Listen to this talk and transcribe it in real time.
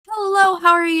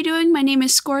how are you doing? My name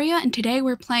is Scoria, and today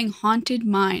we're playing Haunted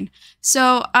Mine.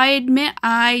 So, I admit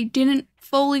I didn't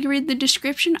fully read the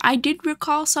description. I did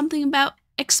recall something about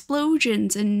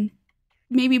explosions and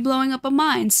maybe blowing up a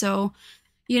mine, so,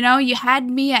 you know, you had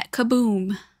me at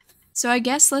kaboom. So I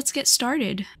guess let's get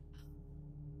started.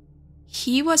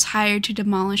 He was hired to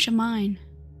demolish a mine.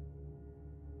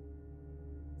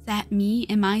 Is that me?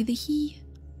 Am I the he?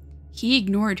 He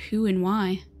ignored who and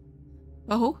why.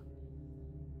 Oh?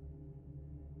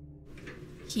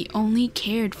 He only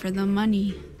cared for the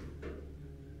money.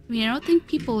 I mean, I don't think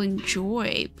people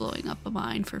enjoy blowing up a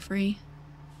mine for free.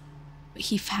 But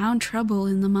he found trouble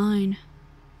in the mine.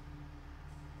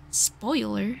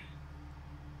 Spoiler.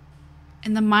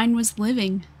 And the mine was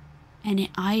living, and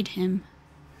it eyed him.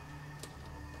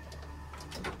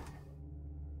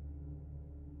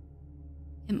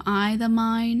 Am I the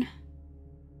mine?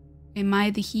 Am I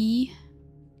the he?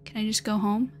 Can I just go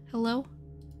home? Hello?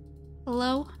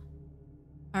 Hello?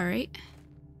 Alright.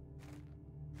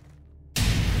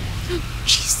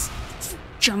 Jeez.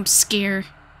 Jump scare.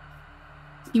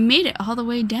 You made it all the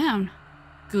way down.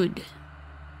 Good.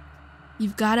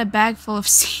 You've got a bag full of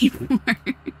Seymour.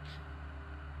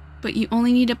 But you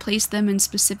only need to place them in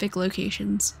specific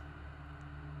locations.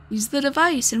 Use the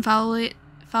device and follow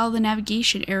the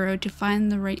navigation arrow to find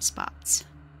the right spots.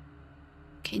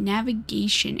 Okay,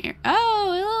 navigation arrow.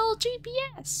 Oh, a little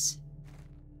GPS.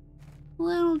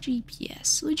 Little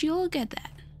GPS. Would you look at that?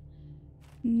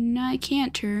 No, I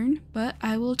can't turn, but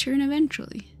I will turn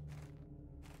eventually.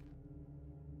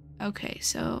 Okay,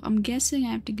 so I'm guessing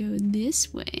I have to go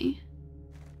this way.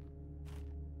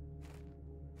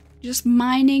 Just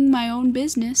minding my own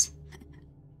business.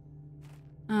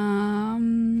 Oh.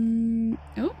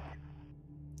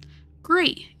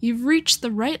 Great, you've reached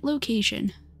the right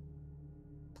location.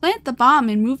 Plant the bomb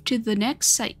and move to the next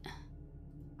site.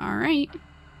 Alright.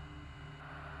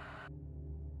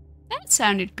 That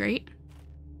sounded great.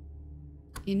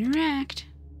 Interact.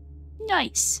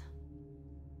 Nice.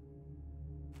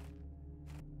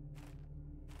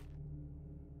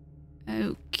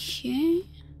 Okay.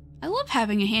 I love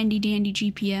having a handy-dandy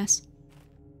GPS.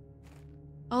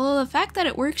 Although the fact that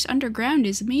it works underground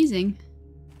is amazing.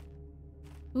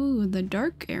 Ooh, the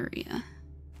dark area.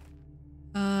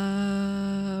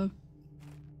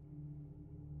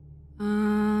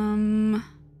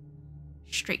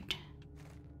 Straight.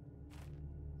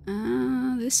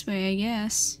 This way, I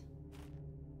guess.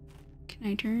 Can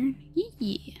I turn?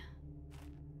 Yeah.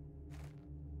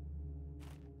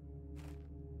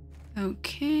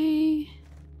 Okay.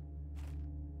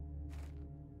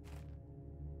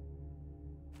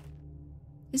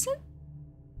 Is it?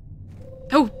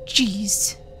 Oh,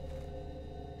 jeez.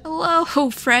 Hello,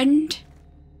 friend.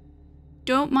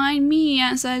 Don't mind me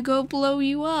as I go blow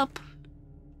you up.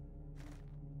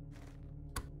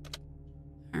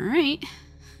 Alright.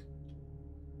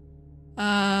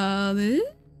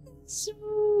 This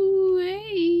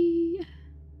way.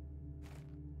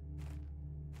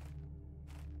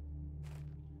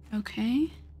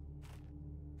 Okay.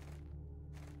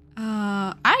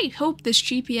 I hope this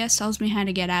GPS tells me how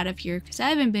to get out of here, because I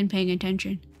haven't been paying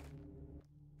attention.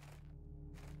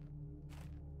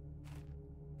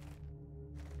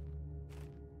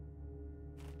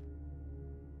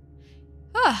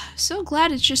 So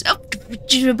glad it's just— oh!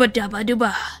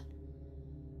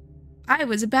 I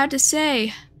was about to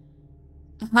say,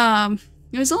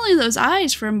 it was only those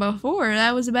eyes from before,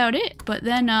 that was about it, but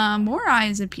then, more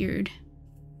eyes appeared.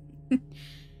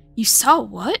 You saw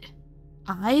what?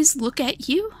 Eyes look at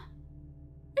you?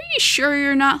 Are you sure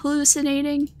you're not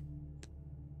hallucinating?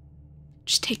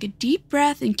 Just take a deep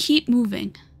breath and keep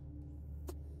moving.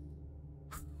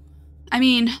 I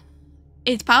mean,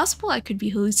 it's possible I could be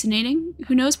hallucinating.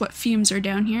 Who knows what fumes are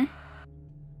down here?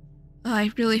 Oh,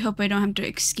 I really hope I don't have to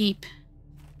escape.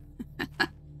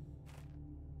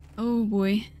 Oh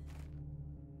boy.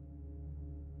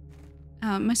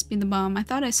 It must be the bomb. I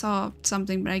thought I saw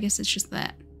something, but I guess it's just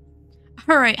that.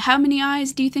 Alright, how many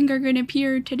eyes do you think are going to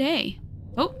appear today?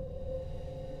 Oh.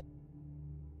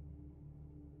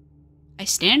 I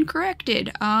stand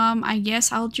corrected. I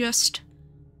guess I'll just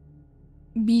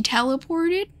be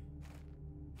teleported.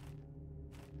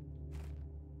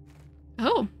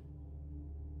 Oh.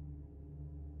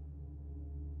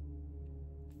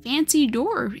 Fancy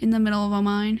door in the middle of a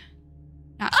mine.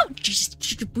 Oh, just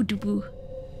boo.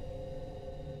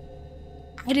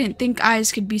 I didn't think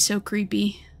eyes could be so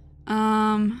creepy.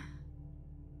 Oh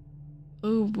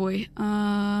boy.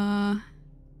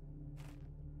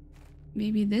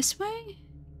 Maybe this way?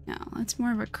 No, that's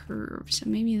more of a curve, so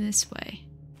maybe this way.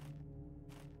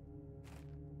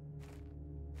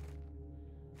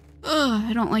 Ugh,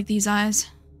 I don't like these eyes.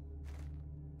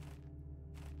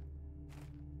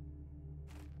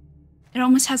 It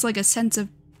almost has like a sense of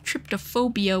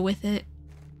tryptophobia with it.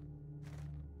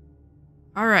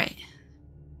 Alright.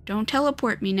 Don't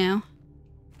teleport me now.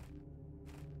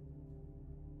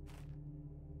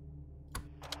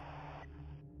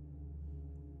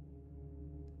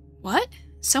 What?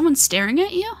 Someone's staring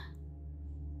at you?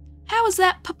 How is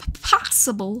that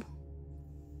possible?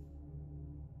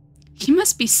 You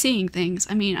must be seeing things.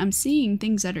 I mean, I'm seeing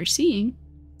things that are seeing.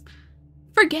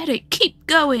 Forget it. Keep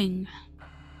going.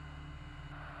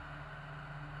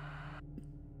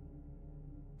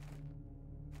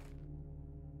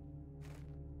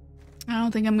 I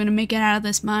don't think I'm gonna make it out of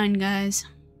this mine, guys.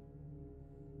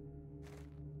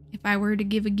 If I were to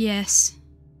give a guess.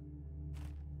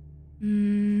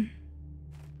 Oh.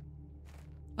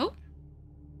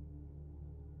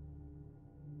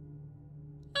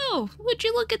 Oh, would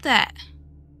you look at that?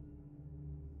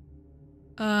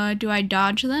 Do I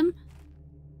dodge them?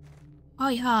 Oh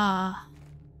yeah.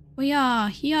 Oh yeah,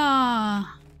 yeah.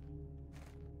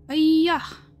 Oh yeah.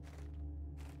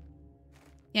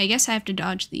 Yeah, I guess I have to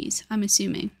dodge these, I'm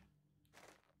assuming.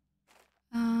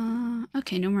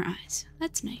 Okay, no more eyes.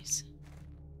 That's nice.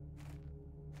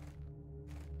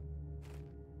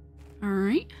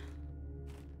 Alright.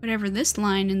 Whatever this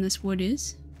line in this wood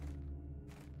is.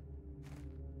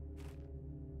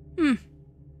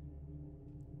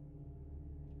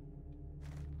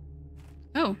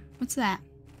 Oh, what's that?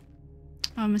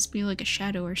 Oh, it must be like a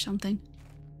shadow or something.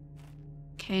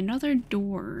 Okay, another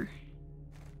door.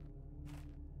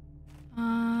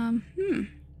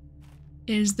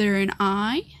 Is there an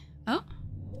eye? Oh.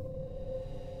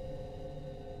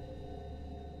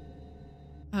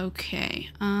 Okay,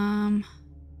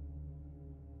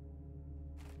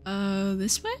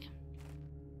 this way?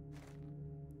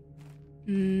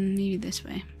 Maybe this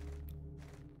way.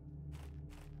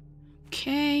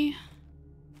 Okay.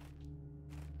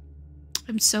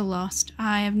 I'm so lost.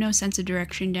 I have no sense of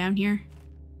direction down here.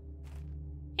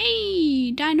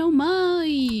 Hey,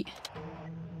 dynamite!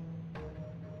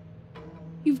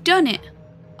 You've done it!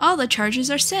 All the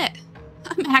charges are set.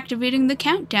 I'm activating the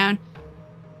countdown.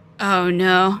 Oh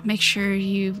no, make sure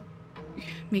you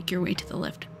make your way to the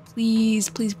lift. Please,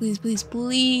 please, please, please,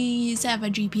 please have a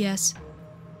GPS.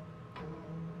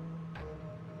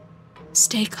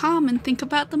 Stay calm and think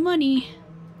about the money.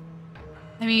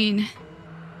 I mean...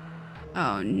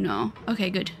 Oh no. Okay,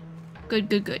 good. Good,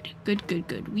 good, good. Good, good,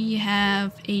 good. We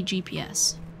have a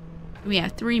GPS. We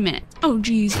have 3 minutes. Oh,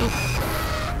 geez. Oh.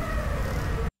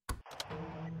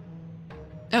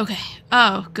 Okay.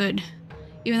 Oh, good.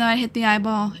 Even though I hit the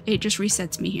eyeball, it just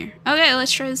resets me here. Okay,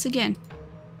 let's try this again.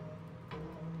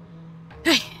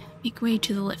 Okay. Make way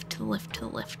to the lift, to the lift, to the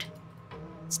lift.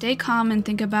 Stay calm and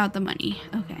think about the money.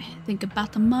 Okay. Think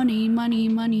about the money, money,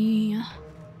 money.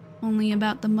 Only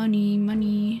about the money,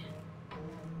 money.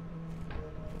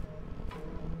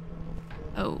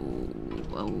 Oh,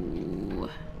 oh.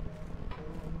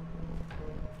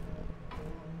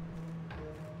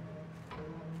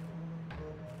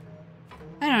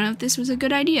 I don't know if this was a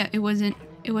good idea. It wasn't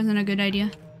a good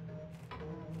idea.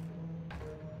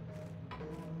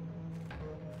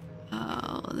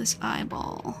 Oh, this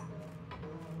eyeball.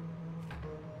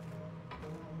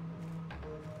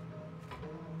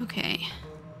 Okay.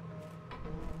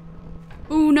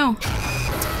 Oh no.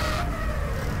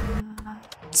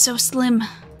 So slim.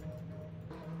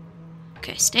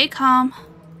 Okay, stay calm.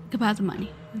 Think about the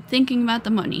money. I'm thinking about the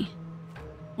money.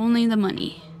 Only the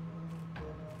money.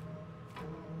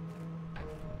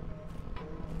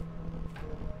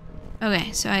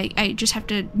 Okay, so I just have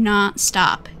to not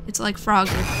stop. It's like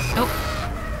Frogger. Oh.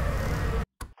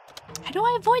 How do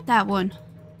I avoid that one?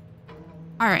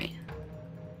 Alright.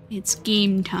 It's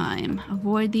game time.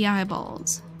 Avoid the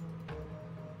eyeballs.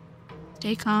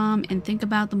 Stay calm and think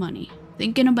about the money.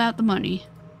 Thinking about the money.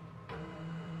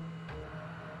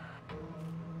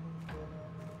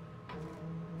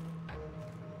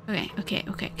 Okay, okay,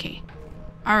 okay, okay.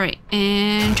 Alright,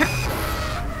 and turn.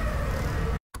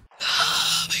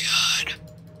 Oh my god.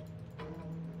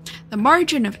 The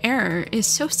margin of error is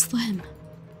so slim.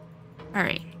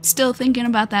 Alright, still thinking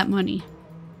about that money.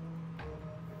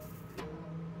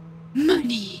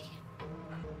 Money.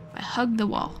 I hug the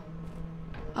wall.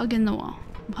 Hugging the wall.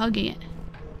 I'm hugging it.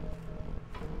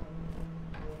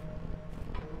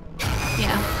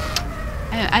 Yeah.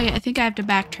 I think I have to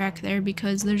backtrack there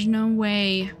because there's no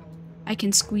way I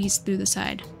can squeeze through the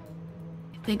side.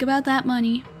 Think about that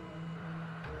money.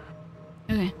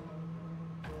 Okay.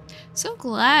 So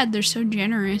glad they're so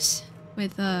generous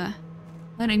with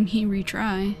letting me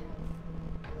retry.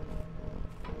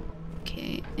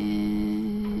 Okay,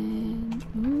 And...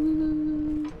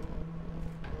 Ooh.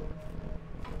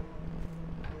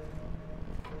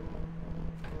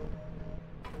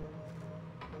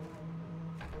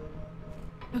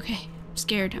 Okay, I'm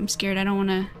scared. I'm scared. I don't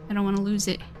wanna lose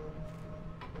it.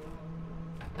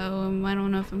 Oh, I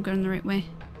don't know if I'm going the right way.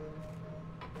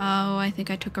 Oh, I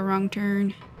think I took a wrong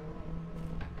turn.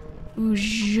 Ooh,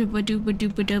 jooba dooba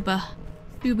dooba dooba.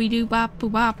 Dooby doo bop boo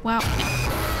bop wop.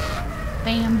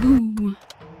 Bam boom.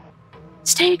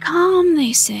 Stay calm,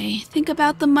 they say. Think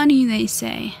about the money, they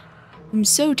say. I'm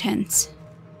so tense.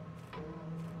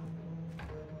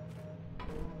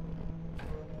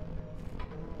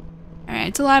 Alright,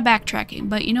 it's a lot of backtracking,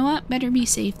 but you know what? Better be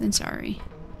safe than sorry.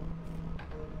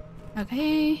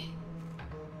 Okay.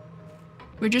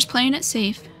 We're just playing it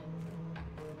safe.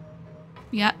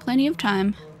 We got plenty of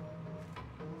time.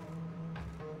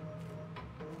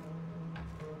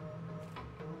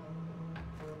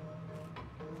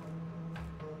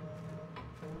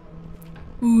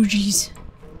 Ooh, jeez.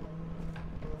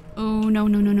 Oh, no,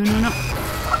 no, no, no, no, no.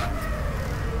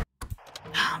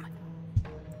 Oh, my...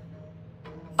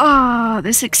 Oh,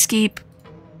 this escape.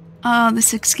 Oh,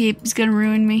 this escape is gonna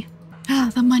ruin me.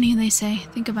 Ah, the money, they say.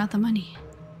 Think about the money.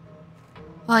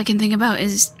 All I can think about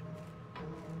is...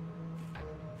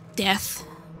 death.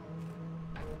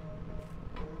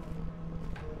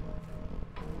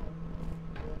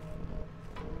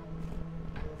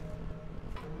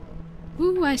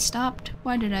 Ooh, I stopped.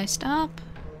 Why did I stop?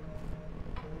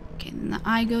 Okay, then the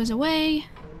eye goes away.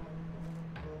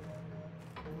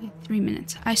 Okay, 3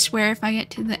 minutes. I swear if I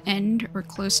get to the end or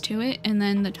close to it and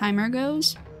then the timer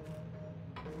goes.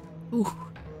 Ooh.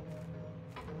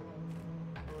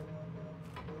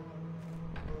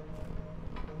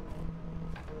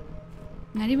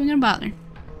 Not even gonna bother.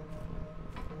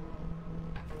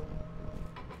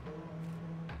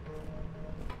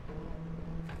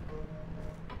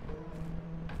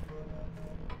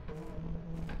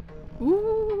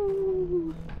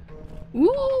 Ooh.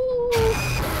 Ooh.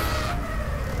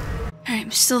 Alright,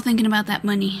 I'm still thinking about that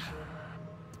money.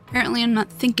 Apparently I'm not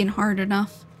thinking hard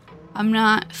enough. I'm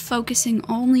not focusing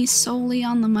only solely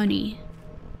on the money.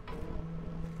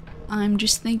 I'm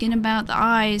just thinking about the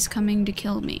eyes coming to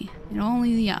kill me. And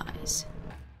only the eyes.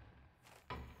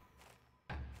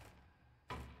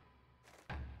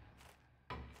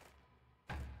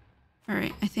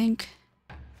 Alright, I think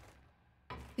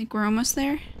we're almost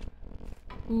there.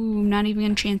 Ooh, I'm not even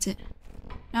gonna chance it.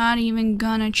 Not even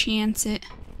gonna chance it.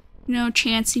 No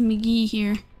Chancey McGee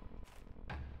here.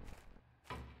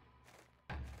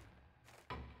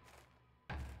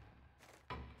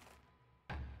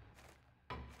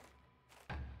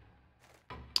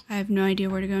 I have no idea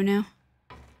where to go now.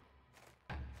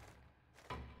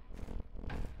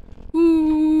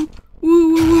 Ooh, ooh,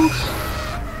 ooh,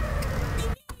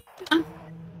 ooh.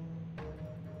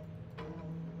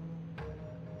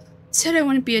 Said I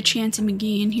wouldn't be a Chancey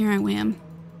McGee, and here I am.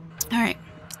 Alright,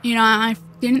 you know, I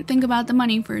didn't think about the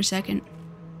money for a second.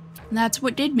 That's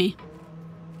what did me.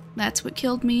 That's what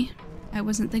killed me. I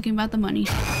wasn't thinking about the money.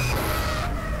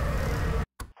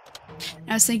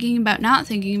 I was thinking about not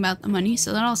thinking about the money,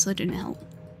 so that also didn't help.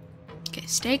 Okay,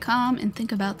 stay calm and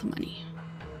think about the money.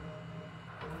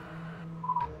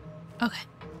 Okay.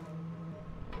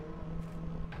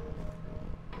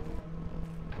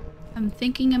 I'm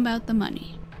thinking about the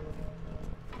money.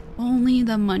 Only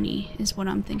the money is what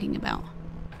I'm thinking about.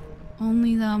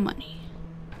 Only the money.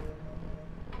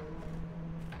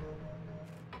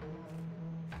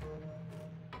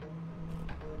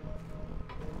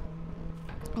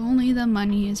 Only the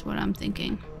money is what I'm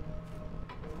thinking.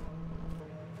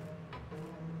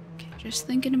 Okay, just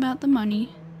thinking about the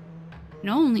money. And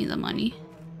only the money.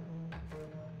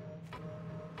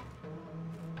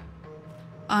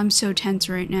 I'm so tense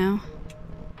right now.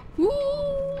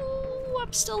 Ooh,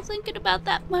 I'm still thinking about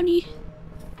that money.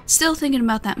 Still thinking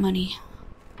about that money.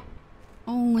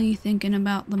 Only thinking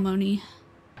about the money.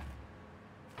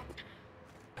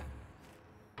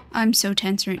 I'm so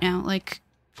tense right now. Like,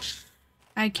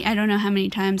 I don't know how many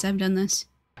times I've done this.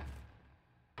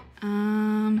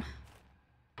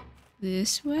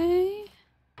 This way?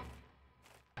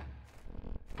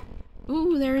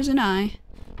 Ooh, there is an eye.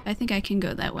 I think I can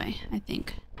go that way, I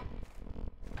think.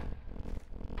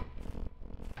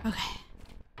 Okay.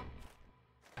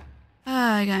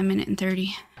 I got 1 minute and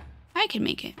 30. I can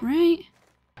make it, right?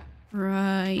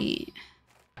 Right.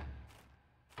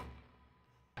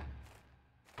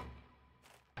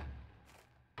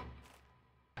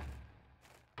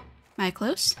 Am I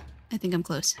close? I think I'm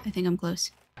close. I think I'm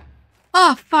close.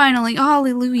 Oh, finally.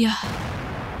 Hallelujah.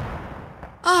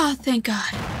 Oh, thank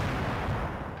God.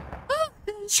 Oh,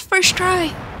 it's first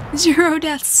try. 0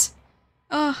 deaths.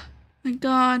 Oh my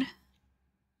god.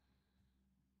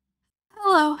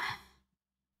 Hello.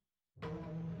 I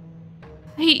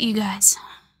hate you guys.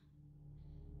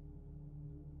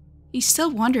 He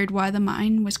still wondered why the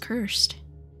mine was cursed.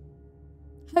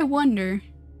 I wonder,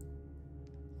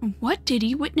 what did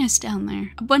he witness down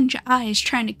there? A bunch of eyes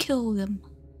trying to kill them.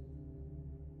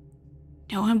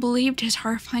 No one believed his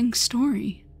horrifying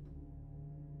story.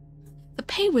 The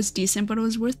pay was decent, but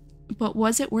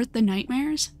was it worth the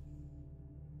nightmares?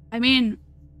 I mean,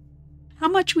 how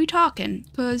much are we talking?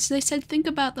 Because they said think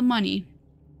about the money.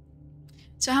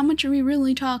 So how much are we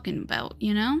really talking about,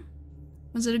 you know?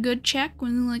 Was it a good check?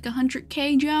 Was it like a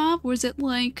 100K job? Was it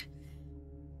like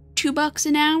 $2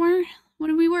 an hour? What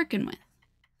are we working with?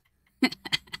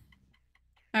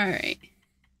 Alright.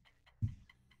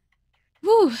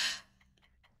 Whew.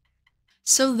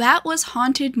 So that was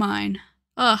Haunted Mine.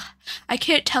 Ugh, I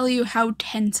can't tell you how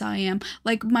tense I am.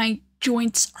 Like, my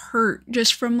joints hurt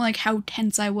just from like how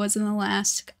tense I was in the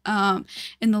last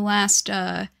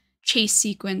chase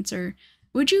sequence, or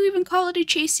would you even call it a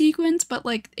chase sequence, but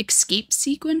like escape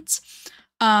sequence?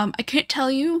 I can't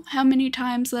tell you how many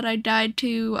times that I died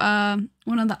to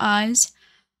one of the eyes.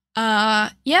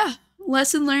 Yeah,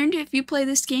 lesson learned: if you play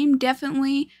this game,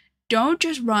 definitely don't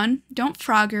just run, don't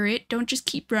Frogger it, don't just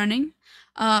keep running.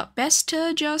 Best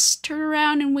to just turn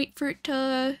around and wait for it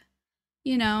to,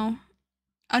 you know,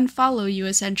 unfollow you,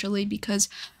 essentially, because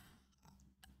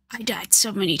I died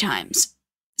so many times,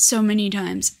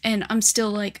 and I'm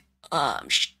still like,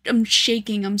 I'm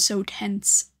shaking, I'm so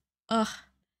tense. Ugh.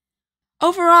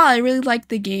 Overall, I really liked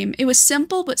the game. It was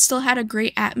simple, but still had a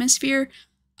great atmosphere.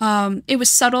 It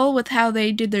was subtle with how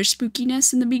they did their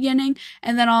spookiness in the beginning,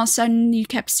 and then all of a sudden you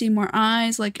kept seeing more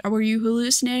eyes. Like, were you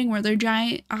hallucinating? Were there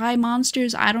giant eye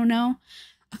monsters? I don't know.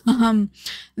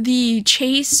 The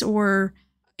chase or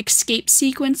escape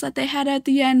sequence that they had at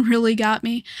the end really got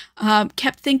me.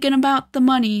 Kept thinking about the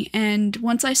money, and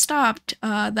once I stopped,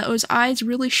 those eyes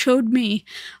really showed me,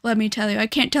 let me tell you. I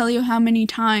can't tell you how many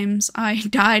times I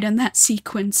died in that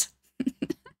sequence.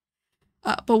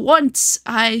 But once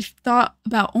I thought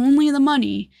about only the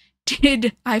money,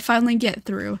 did I finally get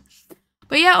through.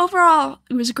 But yeah, overall,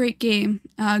 it was a great game.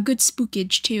 Good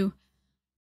spookage, too.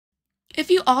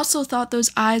 If you also thought those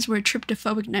eyes were a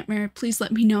tryptophobic nightmare, please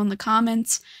let me know in the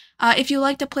comments. If you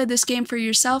like to play this game for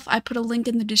yourself, I put a link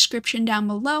in the description down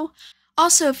below.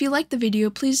 Also, if you liked the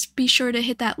video, please be sure to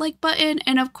hit that like button,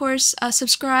 and of course,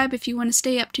 subscribe if you want to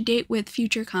stay up to date with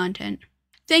future content.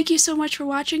 Thank you so much for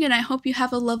watching, and I hope you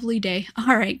have a lovely day.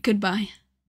 Alright, goodbye.